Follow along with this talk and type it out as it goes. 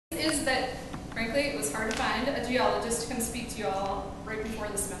is that, frankly, it was hard to find a geologist to come speak to you all right before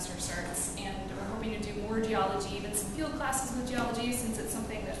the semester starts. And we're hoping to do more geology, even some field classes with geology, since it's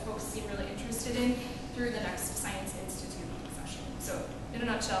something that folks seem really interested in through the next Science Institute session. So, in a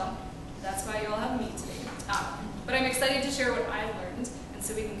nutshell, that's why you all have me today. But I'm excited to share what I've learned, and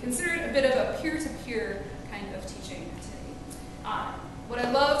so we can consider it a bit of a peer-to-peer kind of teaching today. What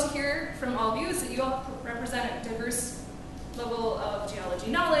I love to hear from all of you is that you all represent a diverse level of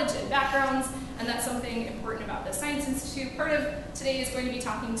geology knowledge and backgrounds, and that's something important about the Science Institute. Part of today is going to be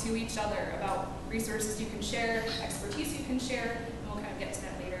talking to each other about resources you can share, expertise you can share, and we'll kind of get to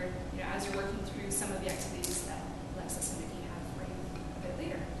that later, as you're working through some of the activities that Alexis and Nikki have for you a bit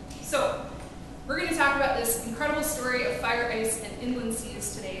later. So, we're going to talk about this incredible story of fire ice and inland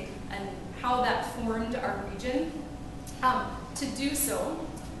seas today, and how that formed our region. To do so,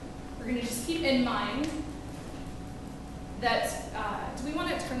 we're going to just keep in mind that, do we want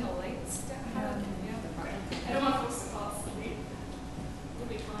to turn the lights down? Yeah. I don't want folks to fall asleep. We'll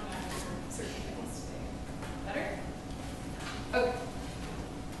be fun after certain things today. Better? Okay.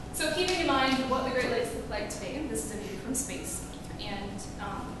 So keeping in mind what the Great Lakes look like today, this is a view from space. And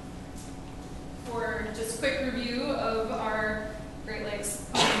for just a quick review of our Great Lakes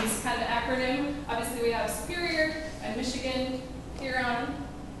kind of acronym, obviously we have Superior and Michigan, Huron.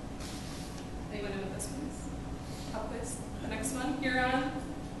 Anyone know what this one is? Up quiz. The next one, Huron.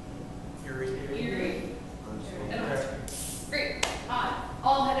 Erie. And great.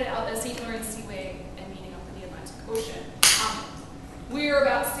 All headed out the St. Lawrence Seaway and meeting up in the Atlantic Ocean. We are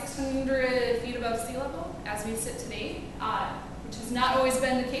about 600 feet above sea level as we sit today, which has not always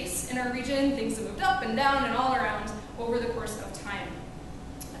been the case in our region. Things have moved up and down and all around over the course of time.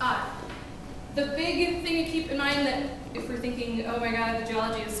 The big thing to keep in mind that if we're thinking, oh my god, the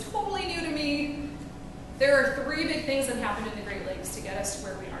geology is totally new to me, there are three big things that happened in the Great Lakes to get us to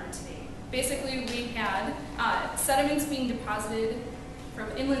where we are today. Basically, we had sediments being deposited from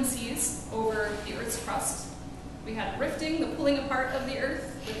inland seas over the Earth's crust. We had rifting, the pulling apart of the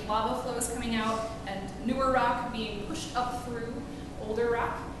Earth, with lava flows coming out and newer rock being pushed up through older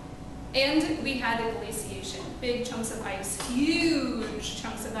rock. And we had a glaciation, big chunks of ice, huge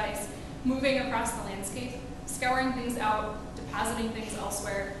chunks of ice, moving across the landscape, scouring things out, depositing things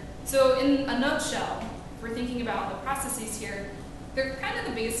elsewhere. So in a nutshell, if we're thinking about the processes here, they're kind of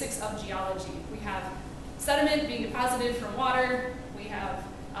the basics of geology. We have sediment being deposited from water, we have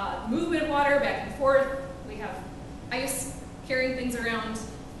movement of water back and forth, we have ice carrying things around,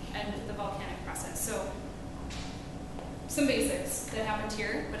 and the volcanic process. So some basics that happened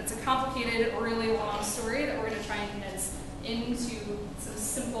here, but it's a complicated, really long story that we're going to try and condense into a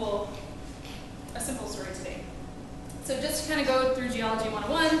simple story today. So just to kind of go through Geology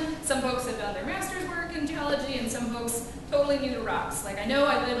 101, some folks have done their master's work in geology, and some folks totally new to rocks. Like, I know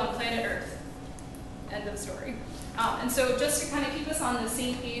I live on planet Earth. End of story. And so just to kind of keep us on the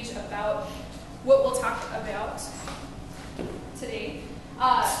same page about what we'll talk about today,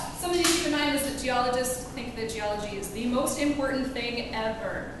 something to keep in mind is that geologists think that geology is the most important thing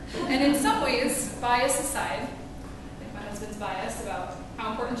ever. And in some ways, bias aside, I think my husband's biased about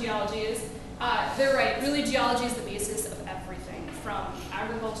how important geology is, they're right. Really, geology is the basis of everything, from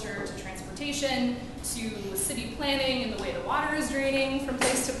agriculture to transportation to city planning and the way the water is draining from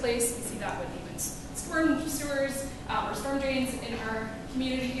place to place. You see that with even storm sewers or storm drains in our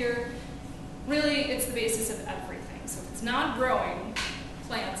community here. Really, it's the basis of everything. So if it's not growing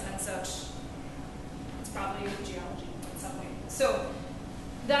plants and such, it's probably geology in some way. So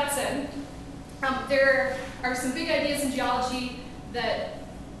that said, there are some big ideas in geology that,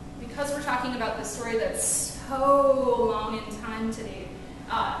 because we're talking about this story that's so long in time today,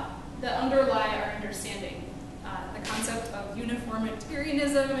 that underlie our understanding. The concept of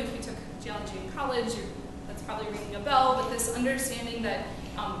uniformitarianism, if you took geology in college, that's probably ringing a bell, but this understanding that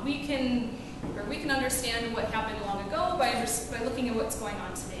we can understand what happened long ago by looking at what's going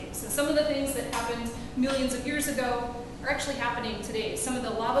on today. So some of the things that happened millions of years ago are actually happening today. Some of the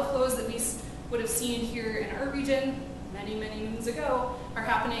lava flows that we would have seen here in our region many, many moons ago are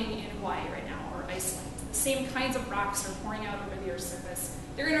happening in Hawaii right now, or Iceland. The same kinds of rocks are pouring out over the Earth's surface.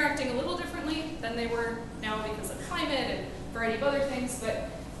 They're interacting a little differently than they were now because of climate and a variety of other things, but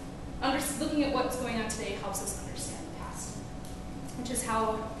looking at what's going on today helps us understand the past, which is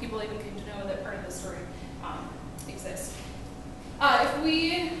how people even came to know that part of the story exists. If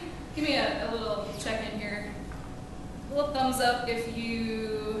we, give me a little check-in here, a little thumbs up if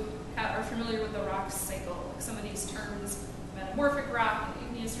you are familiar with the rock cycle, like some of these terms, metamorphic rock,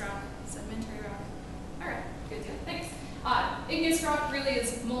 igneous rock, sedimentary rock. All right, good deal, thanks. Igneous rock really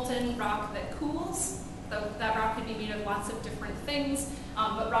is molten rock that cools That rock could be made of lots of different things,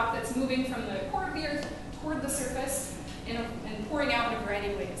 but rock that's moving from the core of the earth toward the surface and pouring out in a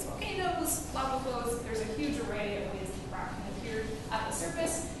variety of ways. Volcanoes, lava flows, there's a huge array of ways that rock can appear at the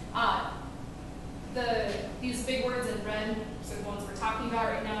surface. These big words in red, so the ones we're talking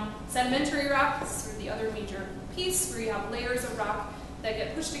about right now, sedimentary rock, this is sort of the other major piece where you have layers of rock that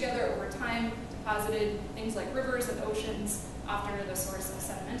get pushed together over time, deposited, things like rivers and oceans, often are the source of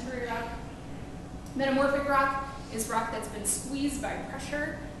sedimentary rock. Metamorphic rock is rock that's been squeezed by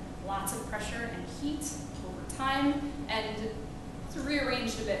pressure, lots of pressure and heat over time, and it's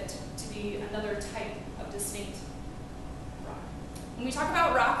rearranged a bit to be another type of distinct rock. When we talk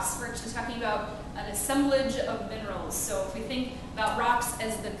about rocks, we're actually talking about an assemblage of minerals. So if we think about rocks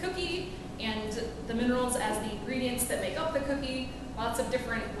as the cookie and the minerals as the ingredients that make up the cookie, lots of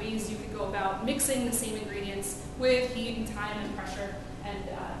different ways you could go about mixing the same ingredients with heat and time and pressure and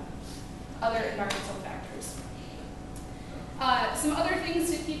other environmental factors. Some other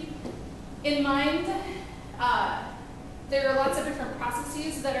things to keep in mind, there are lots of different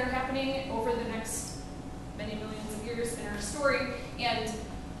processes that are happening over the next many millions of years in our story, and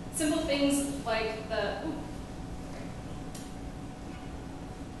simple things like the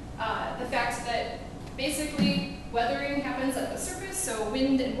fact that basically weathering happens at the surface, so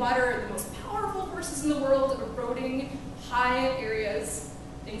wind and water are the most powerful forces in the world, eroding high areas,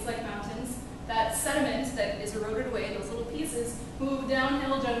 things like mountains. That sediment that is eroded away, those little pieces, move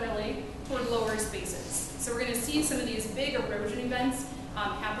downhill generally toward lower spaces. So we're going to see some of these big erosion events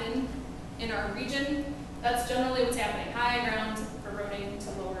happen in our region. That's generally what's happening, high ground eroding to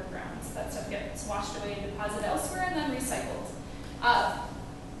lower grounds. That stuff gets washed away and deposited elsewhere and then recycled.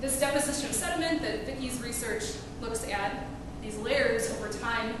 This deposition of sediment that Vicki's research looks at, these layers over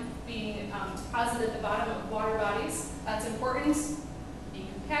time being deposited at the bottom of water bodies, that's important, being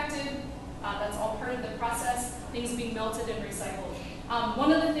compacted, that's all part of the process, things being melted and recycled.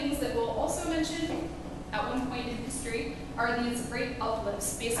 One of the things that we'll also mention at one point in history are these great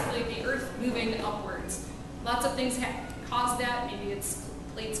uplifts, basically the earth moving upwards. Lots of things cause that, maybe it's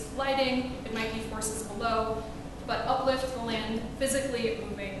plates colliding, it might be forces below, but uplift the land physically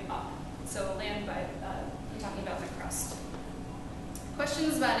moving up. So land by, I'm talking about the crust.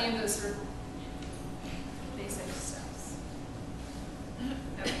 Questions about any of those sort of basic steps?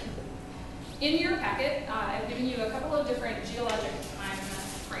 Okay. In your packet, I've given you a couple of different geologic time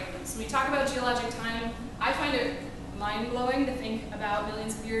frames. When we talk about geologic time, I find it mind-blowing to think about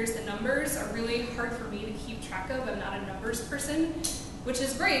millions of years. The numbers are really hard for me to keep track of. I'm not a numbers person, which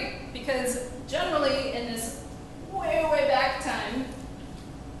is great because generally in this way, way back time,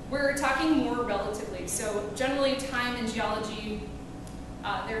 we're talking more relatively. So generally time in geology,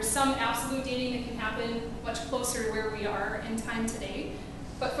 there's some absolute dating that can happen much closer to where we are in time today.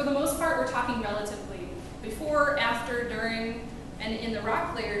 But for the most part, we're talking relatively. Before, after, during, and in the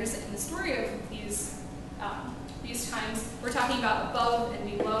rock layers, in the story of these times, we're talking about above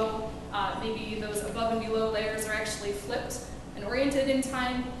and below. Maybe those above and below layers are actually flipped and oriented in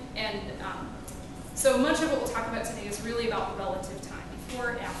time. And so much of what we'll talk about today is really about relative time,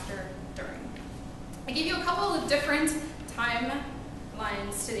 before, after, during. I gave you a couple of different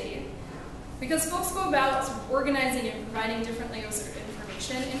timelines today because folks go about sort of organizing and providing different layers of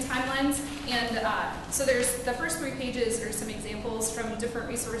information in timelines. And so there's the first 3 pages are some examples from different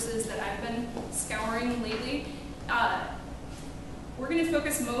resources that I've been scouring lately. We're going to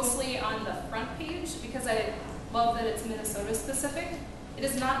focus mostly on the front page because I love that it's Minnesota specific. It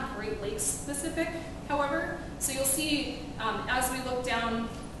is not Great Lakes specific, however. So you'll see as we look down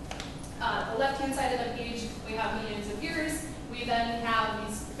the left-hand side of the page, we have millions of years. We then have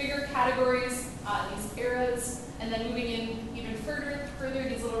these bigger categories, these eras, and then moving in even further,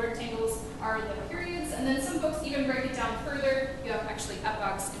 these little rectangles are the periods, and then some folks even break it down further. You have actually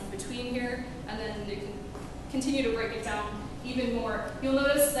epochs in between here, and then they can continue to break it down even more. You'll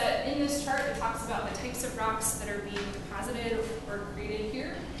notice that in this chart it talks about the types of rocks that are being deposited or created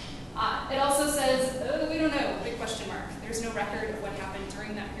here. It also says, oh, we don't know, big question mark. There's no record of what happened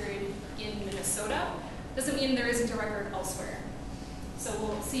during that period in Minnesota. Doesn't mean there isn't a record elsewhere. So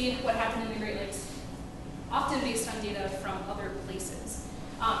we'll see what happened in the Great Lakes, often based on data from other places.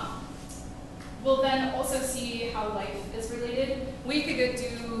 We'll then also see how life is related. We could go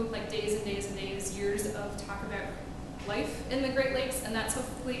do like days and days and days, years of talk about life in the Great Lakes, and that's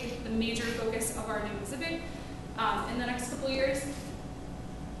hopefully the major focus of our new exhibit in the next couple of years.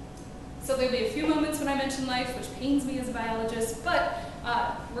 So there'll be a few moments when I mention life, which pains me as a biologist, but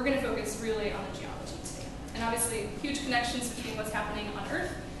we're going to focus really on the geology today. And obviously, huge connections between what's happening on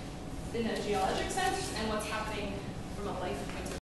Earth in a geologic sense and what's happening from a life